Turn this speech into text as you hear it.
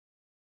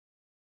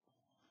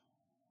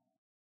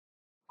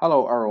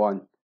Hello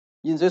everyone.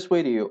 In this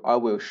video, I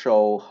will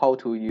show how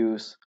to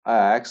use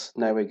IX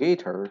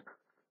Navigator,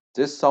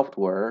 this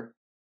software,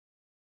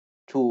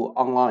 to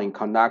online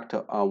connect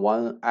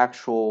one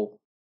actual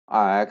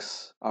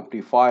IX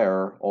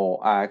amplifier or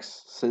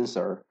IX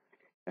sensor,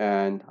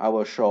 and I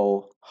will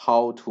show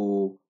how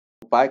to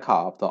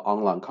backup the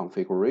online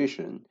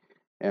configuration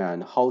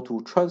and how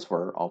to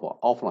transfer of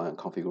offline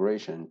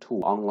configuration to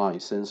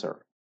online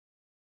sensor.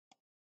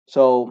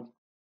 So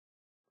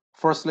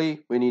firstly,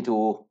 we need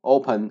to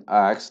open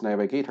IX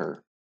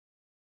Navigator.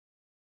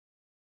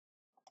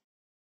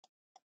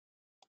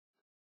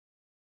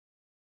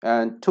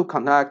 And to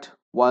connect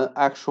one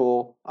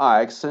actual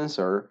IX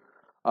sensor,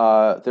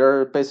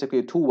 there are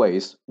basically two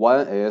ways.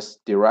 One is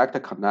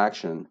direct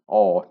connection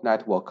or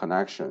network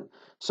connection.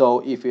 So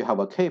if you have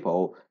a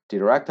cable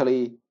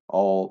directly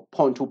or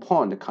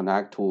point-to-point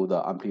connect to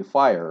the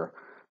amplifier,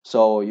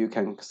 so you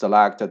can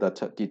select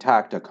the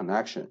detect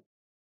connection.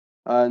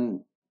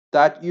 And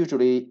that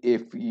usually,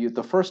 if you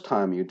the first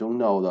time you don't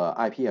know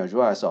the IP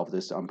address of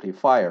this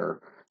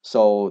amplifier,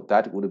 so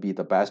that would be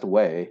the best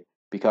way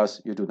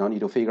because you do not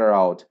need to figure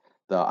out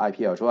the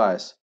IP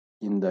address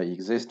in the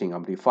existing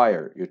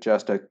amplifier. You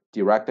just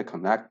direct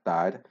connect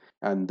that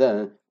and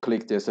then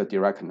click this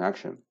direct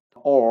connection.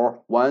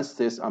 Or once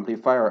this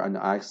amplifier and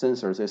IX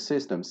sensor, this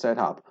system set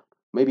up,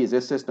 maybe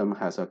this system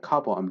has a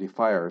couple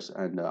amplifiers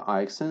and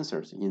IX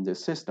sensors in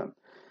this system,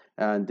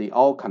 and they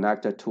all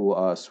connected to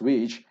a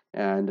switch,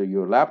 and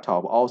your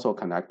laptop also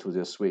connect to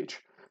this switch.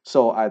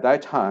 So at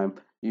that time,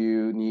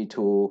 you need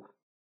to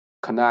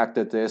connect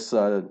this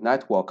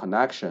network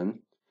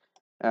connection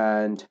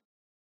and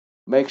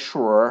make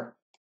sure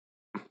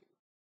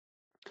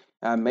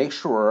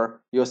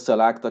you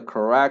select the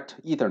correct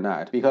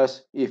Ethernet,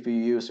 because if you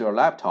use your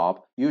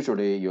laptop,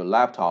 usually your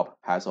laptop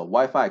has a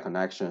Wi-Fi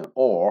connection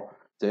or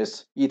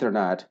this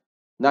Ethernet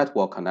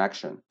network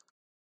connection.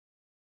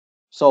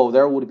 So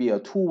there would be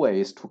two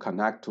ways to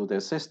connect to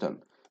this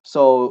system.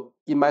 So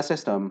in my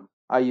system,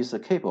 I use a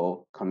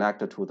cable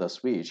connected to the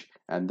switch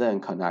and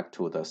then connect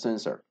to the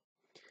sensor.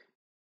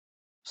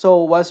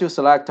 So once you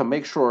select,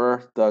 make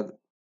sure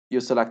you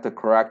select the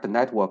correct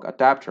network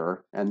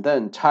adapter and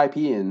then type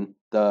in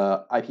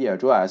the IP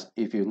address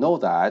if you know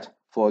that.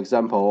 For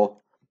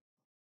example,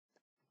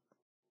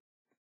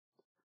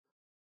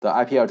 the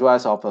IP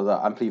address of the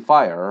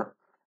amplifier,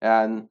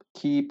 and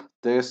keep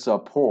this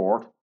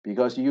port,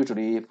 because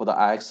usually for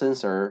the IX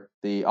sensor,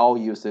 they all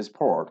use this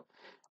port.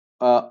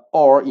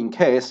 Or in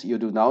case you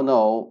do not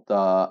know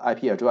the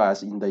IP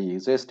address in the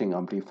existing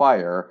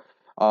amplifier,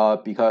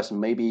 because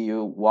maybe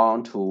you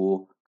want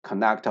to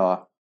connect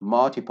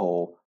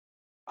multiple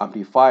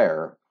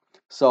amplifier.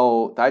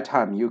 So that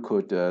time you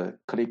could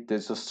click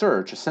this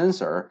search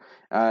sensor,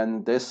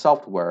 and this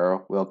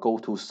software will go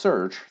to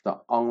search the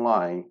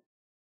online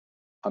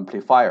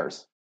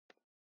amplifiers.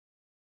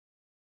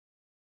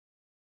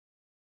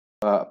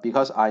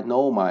 Because I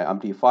know my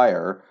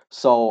amplifier,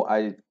 so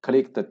I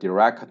click the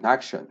direct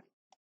connection.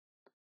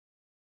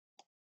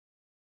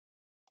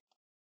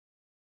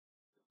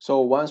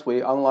 So once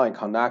we online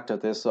connect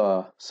this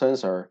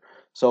sensor,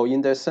 so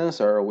in this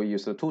sensor, we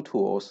use the two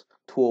tools.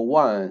 Tool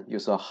 1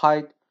 use a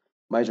height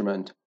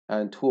measurement,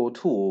 and tool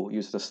 2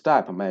 use the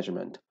step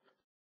measurement.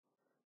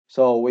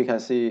 So we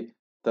can see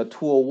the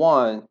tool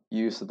 1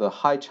 use the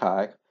height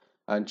check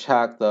and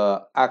check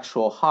the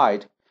actual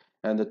height,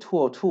 and the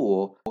tool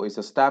 2 is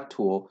a step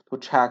tool to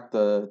check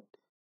the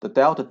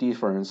delta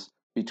difference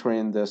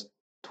between this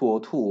tool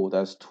 2,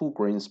 that's two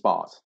green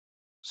spots.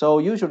 So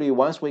usually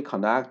once we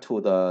connect to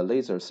the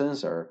laser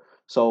sensor,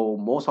 so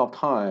most of the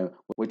time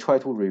we try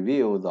to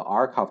review the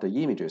archived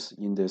images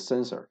in this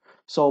sensor.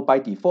 So by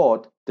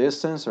default, this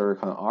sensor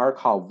can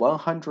archive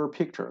 100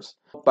 pictures.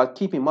 But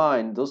keep in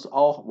mind, those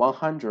all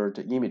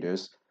 100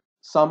 images,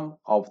 some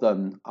of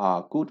them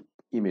are good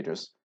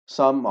images,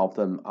 some of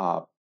them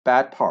are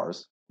bad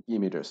parts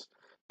images.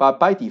 But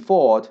by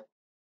default,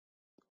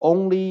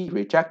 only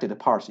rejected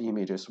parts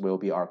images will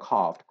be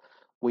archived.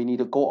 We need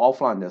to go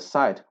offline and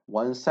set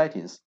one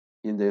settings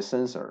in this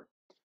sensor.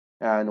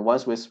 And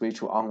once we switch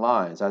to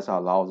online, that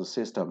allows the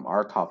system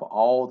archive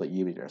all the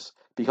images.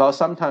 Because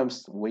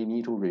sometimes we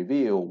need to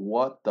review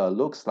what the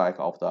looks like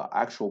of the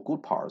actual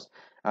good parts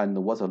and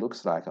what the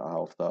looks like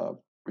of the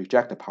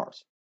rejected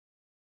parts.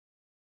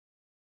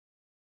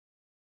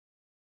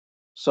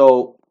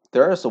 So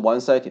there is one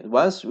setting.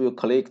 Once you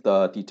click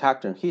the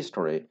detection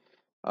history,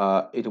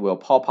 it will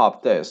pop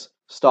up this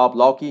stop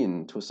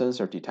login to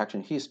sensor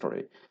detection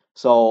history.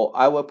 So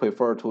I would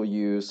prefer to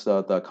use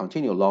the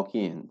continue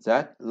login.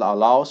 That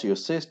allows your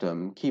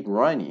system keep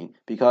running,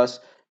 because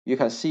you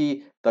can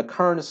see the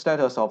current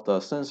status of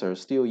the sensor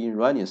still in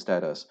running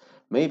status.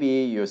 Maybe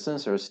your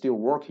sensor is still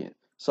working.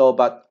 So,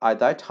 but at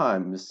that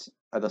time,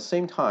 at the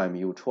same time,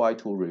 you try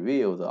to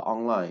review the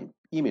online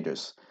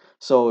images.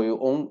 So you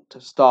won't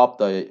stop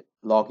the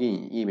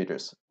login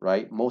images,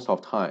 right? Most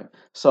of time.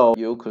 So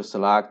you could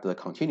select the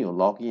continue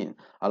login,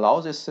 allow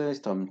the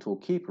system to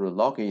keep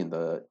logging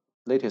the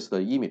latest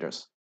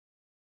images.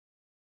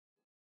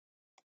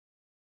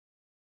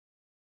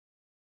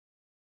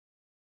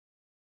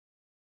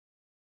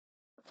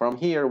 From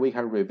here, we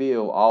can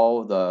review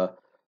all the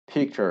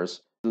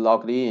pictures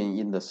logged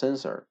in the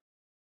sensor.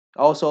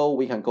 Also,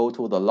 we can go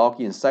to the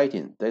login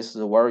setting. This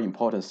is a very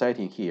important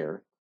setting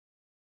here.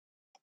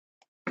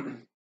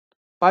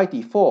 By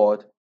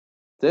default,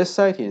 this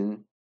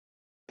setting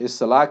is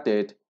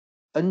selected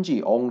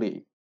NG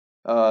only.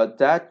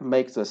 That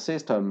makes the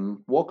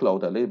system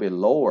workload a little bit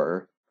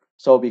lower.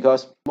 So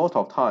because most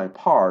of the time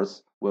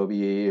parts will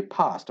be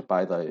passed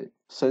by the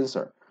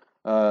sensor.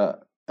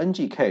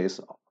 NG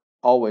case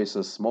always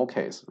a small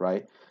case,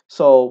 right?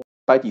 So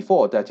by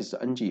default that is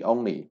NG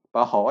only.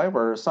 But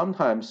however,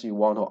 sometimes you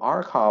want to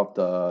archive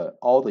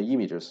all the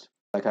images.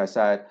 Like I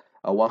said,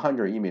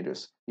 100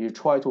 images. You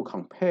try to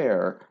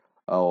compare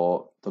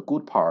the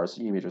good parts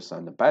images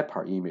and the bad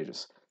part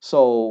images.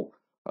 So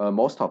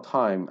most of the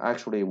time,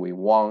 actually, we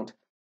want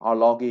our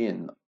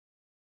login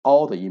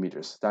all the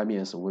images. That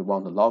means we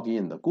want to log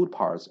in the good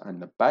parts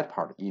and the bad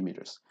part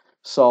images.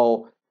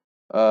 So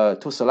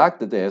to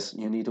select this,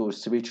 you need to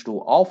switch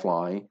to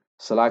offline,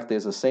 select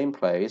this same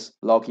place,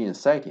 login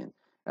setting,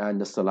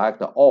 and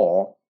select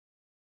all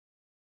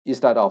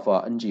instead of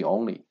NG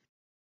only.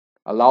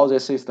 Allow the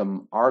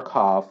system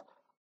archive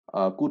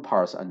good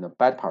parts and the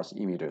bad parts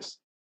images.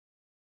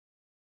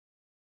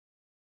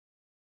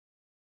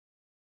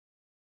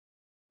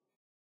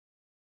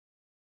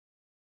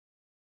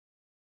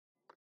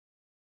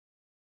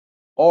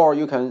 Or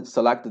you can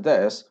select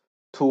this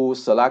to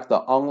select the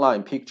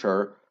online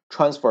picture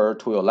transfer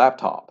to your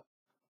laptop.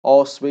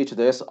 Or switch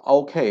this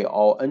OK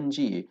or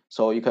NG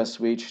so you can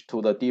switch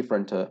to the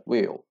different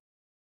view.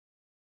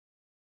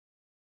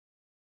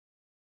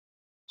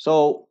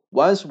 So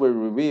once we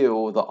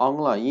review the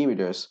online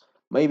images,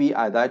 maybe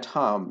at that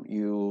time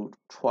you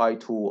try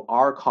to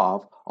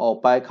archive or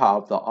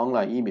backup the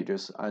online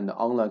images and the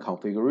online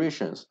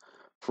configurations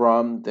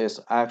from this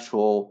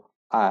actual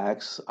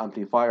IX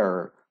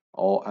amplifier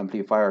or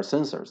amplifier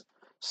sensors.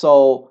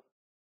 So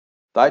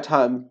that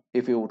time,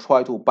 if you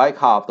try to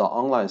backup the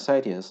online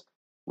settings,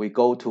 we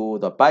go to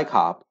the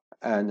backup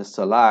and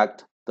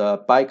select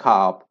the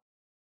backup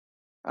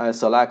and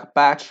select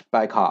batch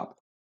backup.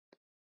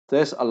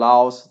 This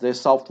allows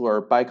this software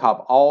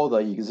backup all the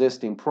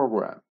existing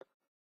program.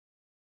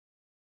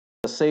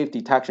 The safe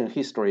detection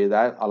history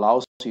that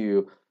allows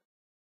you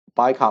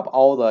backup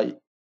all the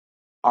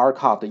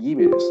archived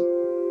images.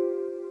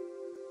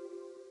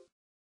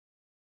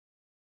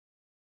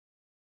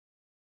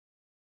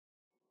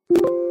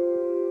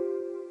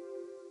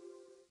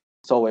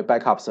 So we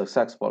backup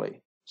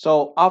successfully.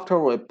 So after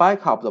we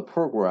backup the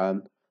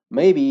program,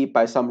 maybe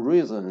by some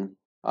reason,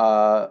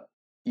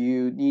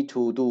 you need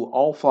to do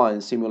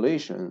offline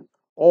simulation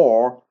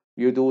or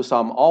you do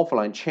some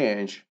offline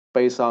change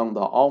based on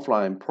the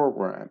offline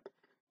program.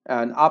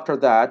 And after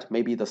that,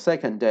 maybe the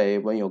second day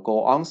when you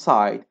go on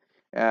site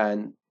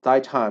and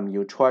that time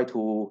you try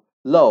to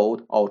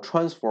load or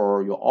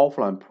transfer your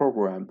offline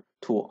program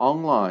to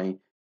online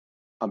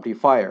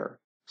amplifier.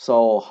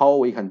 So how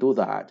we can do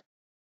that?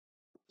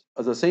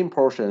 The same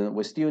portion,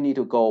 we still need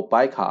to go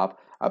backup,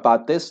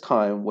 but this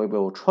time we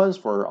will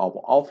transfer our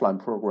offline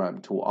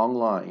program to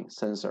online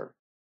sensor.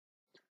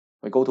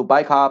 We go to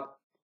backup,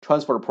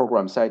 transfer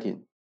program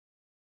setting.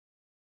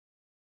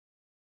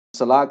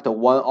 Select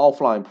one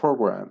offline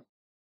program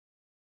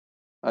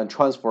and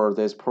transfer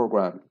this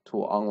program to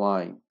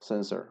online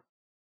sensor.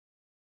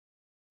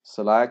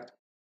 Select,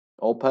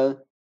 open,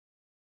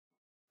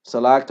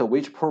 select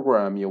which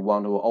program you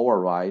want to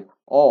override,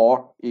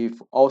 or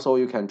if also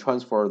you can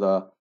transfer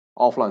the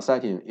offline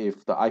setting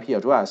if the IP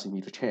address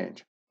need to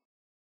change.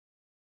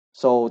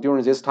 So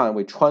during this time,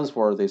 we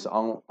transfer this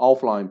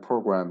offline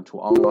program to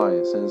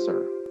online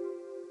sensor.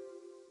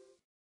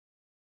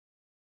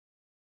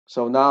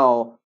 So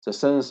now the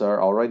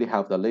sensor already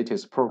have the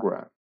latest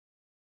program.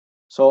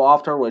 So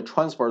after we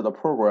transfer the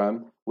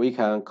program, we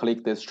can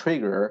click this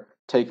trigger,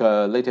 take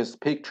a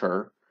latest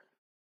picture.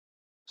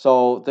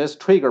 So this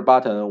trigger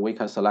button, we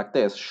can select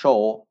this,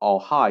 show or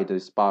hide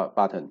this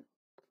button.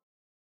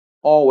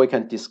 Or we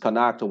can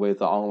disconnect with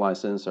the online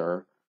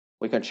sensor.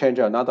 We can change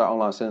another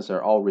online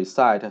sensor or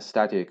reset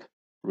static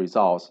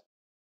results.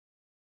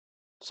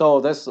 So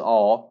that's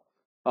all.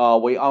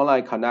 We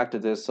online connect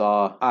this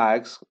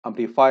IX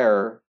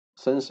amplifier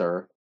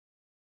sensor,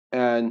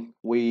 and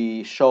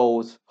we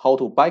showed how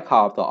to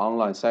backup the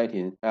online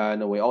setting,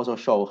 and we also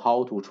show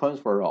how to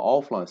transfer the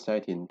offline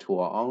setting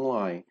to an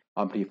online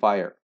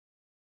amplifier.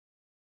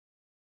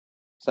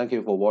 Thank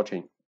you for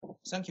watching.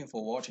 Thank you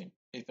for watching.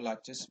 If you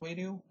like this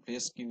video,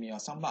 please give me a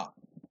thumb up.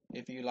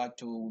 If you like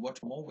to watch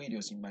more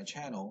videos in my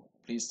channel,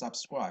 please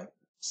subscribe.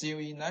 See you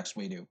in next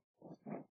video.